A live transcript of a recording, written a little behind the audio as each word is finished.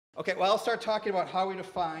Okay, well, I'll start talking about how we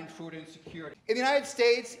define food insecurity. In the United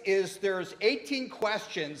States, there's 18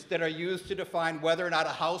 questions that are used to define whether or not a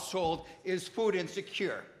household is food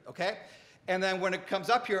insecure, okay? And then when it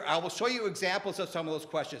comes up here, I will show you examples of some of those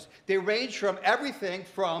questions. They range from everything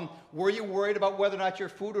from, were you worried about whether or not your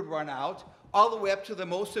food would run out, all the way up to the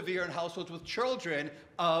most severe in households with children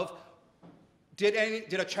of, did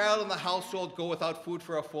a child in the household go without food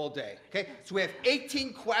for a full day? Okay, so we have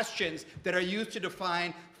 18 questions that are used to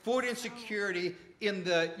define food insecurity in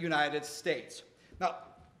the United States. Now,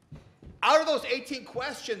 out of those 18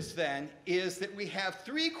 questions then is that we have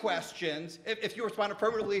 3 questions. If you respond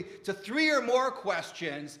affirmatively to 3 or more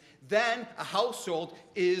questions, then a household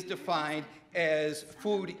is defined as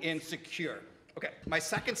food insecure. Okay, my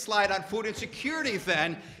second slide on food insecurity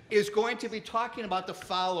then is going to be talking about the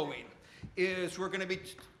following. We're going to be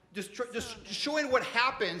just showing what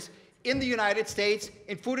happens in the United States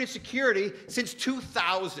in food insecurity since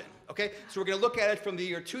 2000. Okay, so we're going to look at it from the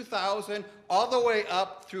year 2000 all the way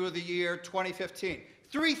up through the year 2015.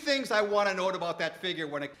 3 things I want to note about that figure.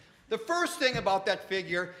 The first thing about that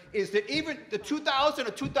figure is that even the 2000 or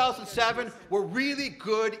 2007 were really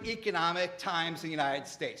good economic times in the United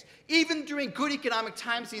States. Even during good economic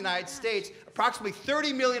times in the United States, approximately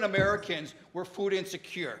 30 million Americans were food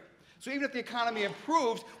insecure. So even if the economy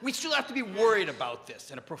improves, we still have to be worried about this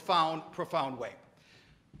in a profound way.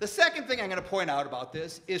 The second thing I'm going to point out about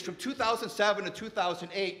this is from 2007 to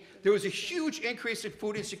 2008, there was a huge increase in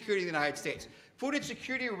food insecurity in the United States. Food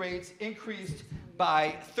insecurity rates increased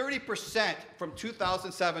by 30% from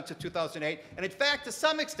 2007 to 2008. And in fact, to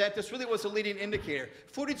some extent, this really was a leading indicator.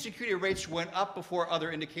 Food insecurity rates went up before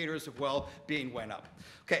other indicators of well-being went up.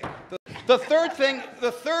 Okay, the third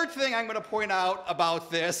thing I'm going to point out about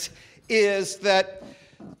this is that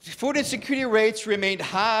food insecurity rates remained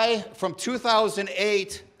high from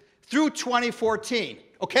 2008 through 2014,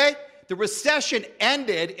 okay? The recession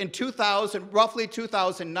ended in roughly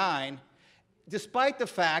 2009, despite the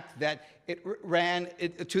fact that it ran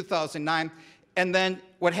in 2009. And then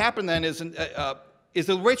what happened then is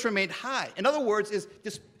the rates remained high. In other words,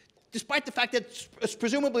 despite the fact that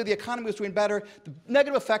presumably the economy was doing better, the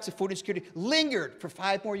negative effects of food insecurity lingered for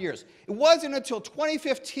 5 more years. It wasn't until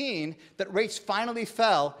 2015 that rates finally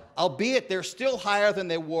fell, albeit they're still higher than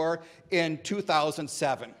they were in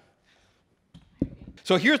 2007.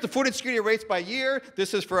 So here's the food insecurity rates by year.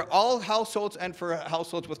 This is for all households and for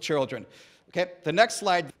households with children. Okay, the next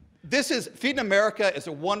slide. Feeding America is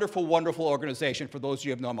a wonderful, wonderful organization for those of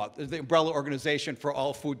you who know about. It's the umbrella organization for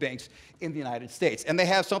all food banks in the United States. And they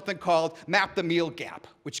have something called Map the Meal Gap,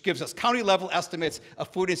 which gives us county-level estimates of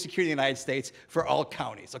food insecurity in the United States for all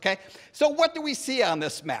counties, okay? So what do we see on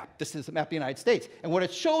this map? This is the map of the United States. And what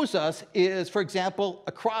it shows us is, for example,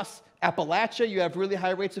 across Appalachia, you have really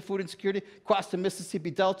high rates of food insecurity. Across the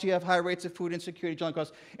Mississippi Delta, you have high rates of food insecurity.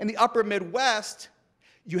 In the upper Midwest,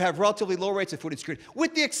 you have relatively low rates of food insecurity,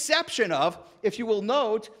 with the exception of, if you will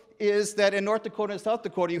note, is that in North Dakota and South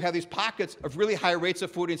Dakota, you have these pockets of really high rates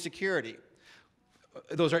of food insecurity.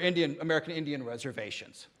 Those are American Indian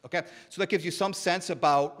reservations, okay? So that gives you some sense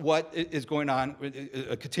about what is going on,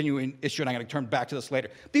 a continuing issue, and I'm going to turn back to this later.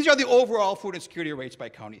 These are the overall food insecurity rates by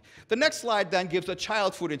county. The next slide then gives a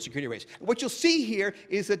child food insecurity rates. What you'll see here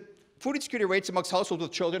is that food insecurity rates amongst households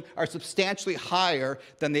with children are substantially higher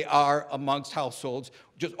than they are amongst households,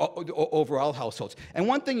 just overall households. And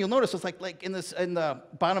one thing you'll notice is like in the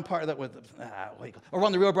bottom part of that,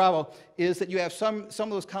 around the Rio Bravo, is that you have some of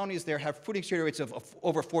those counties there have food insecurity rates of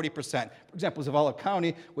over 40%. For example, Zavala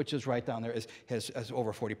County, which is right down there, has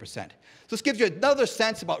over 40%. So this gives you another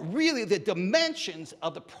sense about really the dimensions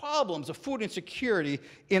of the problems of food insecurity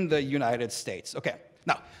in the United States. Okay,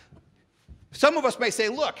 now, some of us may say,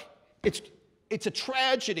 look, it's a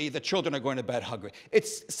tragedy that children are going to bed hungry.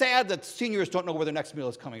 It's sad that seniors don't know where their next meal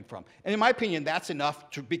is coming from. And in my opinion, that's enough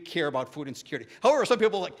to care about food insecurity. However, some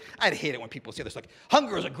people I'd hate it when people say this, like,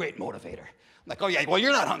 hunger is a great motivator. I'm like, oh yeah, well,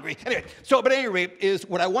 you're not hungry. Anyway, but at any rate,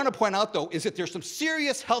 what I want to point out, though, is that there's some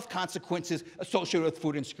serious health consequences associated with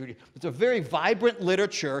food insecurity. There's a very vibrant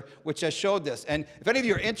literature which has showed this. And if any of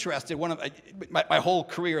you are interested, my whole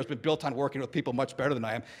career has been built on working with people much better than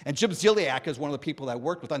I am. And Jim Ziliak is one of the people that I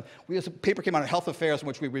worked with. A paper came out in Health Affairs in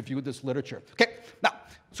which we reviewed this literature. Okay, now,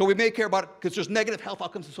 so we may care about it because there's negative health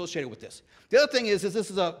outcomes associated with this. The other thing is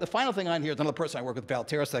the final thing on here is another person I work with, Val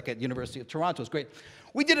Tarasek at University of Toronto. It's great.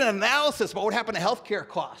 We did an analysis about what happened to healthcare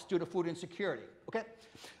costs due to food insecurity. Okay,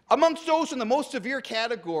 amongst those in the most severe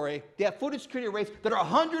category, they have food insecurity rates that are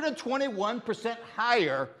 121%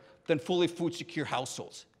 higher than fully food secure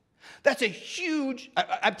households. That's a huge.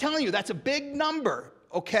 I'm telling you, that's a big number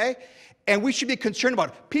okay? And we should be concerned about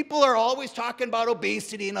it. People are always talking about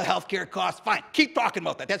obesity and the healthcare costs. Fine, keep talking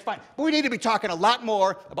about that, that's fine. But we need to be talking a lot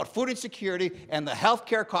more about food insecurity and the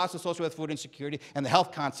healthcare costs associated with food insecurity and the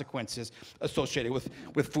health consequences associated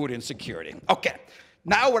with food insecurity. Okay,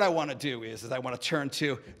 now what I want to do is I want to turn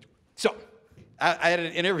to, so I had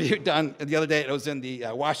an interview done the other day. It was in the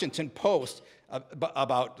Washington Post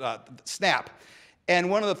about SNAP. And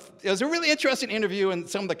it was a really interesting interview, and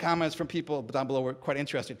some of the comments from people down below were quite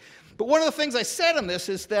interesting. But one of the things I said on this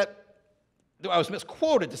is that I was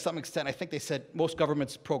misquoted to some extent. I think they said most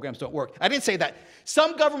government's programs don't work. I didn't say that.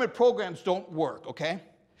 Some government programs don't work, okay?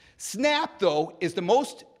 SNAP, though, is the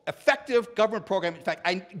most effective government program. In fact,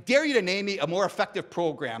 I dare you to name me a more effective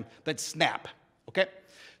program than SNAP, okay?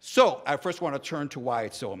 So I first want to turn to why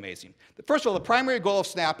it's so amazing. First of all, the primary goal of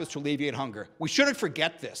SNAP is to alleviate hunger. We shouldn't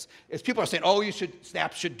forget this. As people are saying, oh,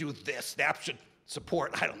 SNAP should do this. SNAP should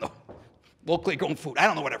support, I don't know, locally grown food. I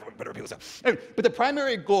don't know, whatever people say. Anyway, but the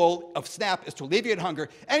primary goal of SNAP is to alleviate hunger.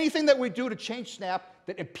 Anything that we do to change SNAP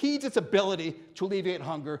that impedes its ability to alleviate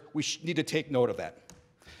hunger, we need to take note of that.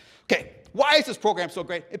 Okay, why is this program so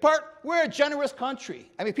great? In part, we're a generous country.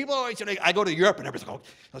 I mean, people always, I go to Europe and everybody's like, oh,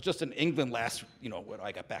 I was just in England last, when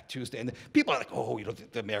I got back Tuesday, and people are like, oh,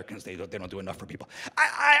 the Americans, they don't do enough for people.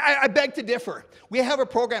 I beg to differ. We have a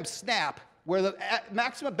program, SNAP, where the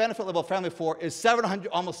maximum benefit level of family of four is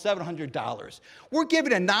almost $700. We're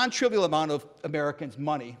giving a non-trivial amount of Americans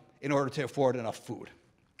money in order to afford enough food.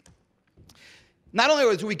 Not only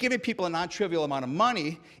are we giving people a non-trivial amount of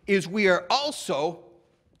money, is we are also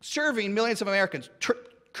serving millions of Americans.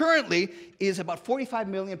 Currently, is about 45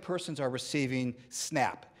 million persons are receiving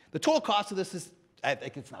SNAP. The total cost of this is, I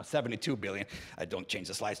think it's now 72 billion. I don't change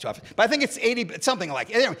the slides too often, but I think it's 80, it's something like,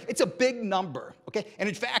 anyway, it's a big number, okay? And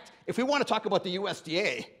in fact, if we want to talk about the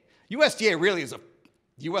USDA really is a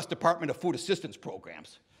U.S. Department of Food Assistance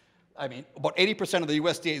Programs. I mean, about 80% of the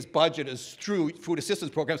USDA's budget is through food assistance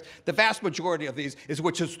programs. The vast majority of these is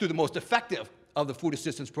through the most effective of the food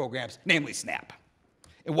assistance programs, namely SNAP.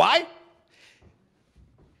 And why?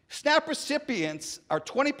 SNAP recipients are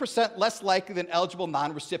 20% less likely than eligible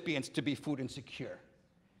non-recipients to be food insecure.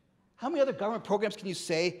 How many other government programs can you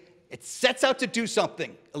say it sets out to do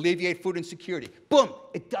something, alleviate food insecurity? Boom,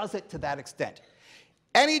 it does it to that extent.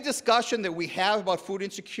 Any discussion that we have about food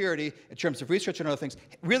insecurity in terms of research and other things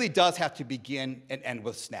really does have to begin and end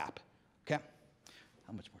with SNAP, okay?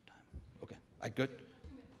 How much more time? Okay, I good?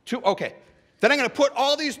 2, okay. Then I'm going to put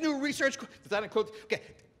all these new research, does that include, okay,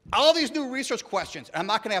 all these new research questions, and I'm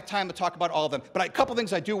not going to have time to talk about all of them, but a couple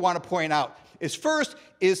things I do want to point out is first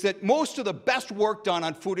is that most of the best work done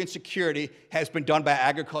on food insecurity has been done by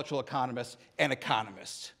agricultural economists and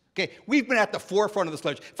economists. Okay, we've been at the forefront of this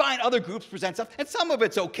literature. Fine, other groups present stuff, and some of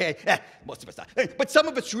it's okay. Most of it's not. But some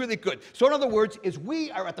of it's really good. So in other words,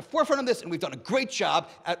 we are at the forefront of this, and we've done a great job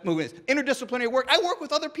at moving this. Interdisciplinary work, I work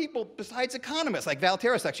with other people besides economists, like Val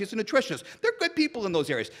Terasek. She's a nutritionist. They're good people in those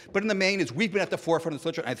areas. But in the main, we've been at the forefront of this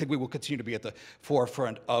literature, and I think we will continue to be at the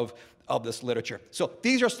forefront of this literature. So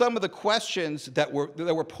these are some of the questions that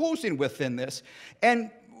we're posing within this.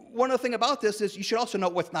 And one other thing about this is you should also know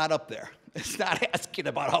what's not up there. It's not asking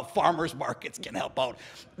about how farmers markets can help out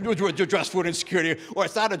to address food insecurity, or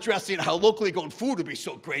it's not addressing how locally grown food would be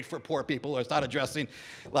so great for poor people, or it's not addressing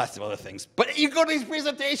lots of other things. But you go to these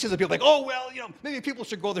presentations and people are like, oh, well, maybe people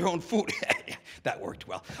should grow their own food. That worked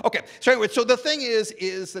well. Okay, so anyway, so the thing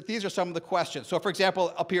is that these are some of the questions. So for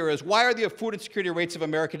example, up here is, why are the food insecurity rates of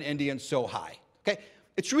American Indians so high? Okay.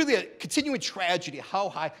 It's really a continuing tragedy how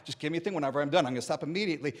high, just give me a thing whenever I'm done, I'm going to stop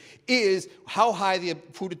immediately, is how high the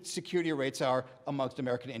food security rates are amongst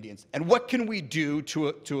American Indians. And what can we do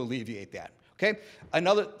to alleviate that? Okay?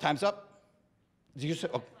 Another, time's up. Did you say,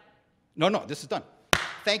 oh, no, this is done.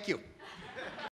 Thank you.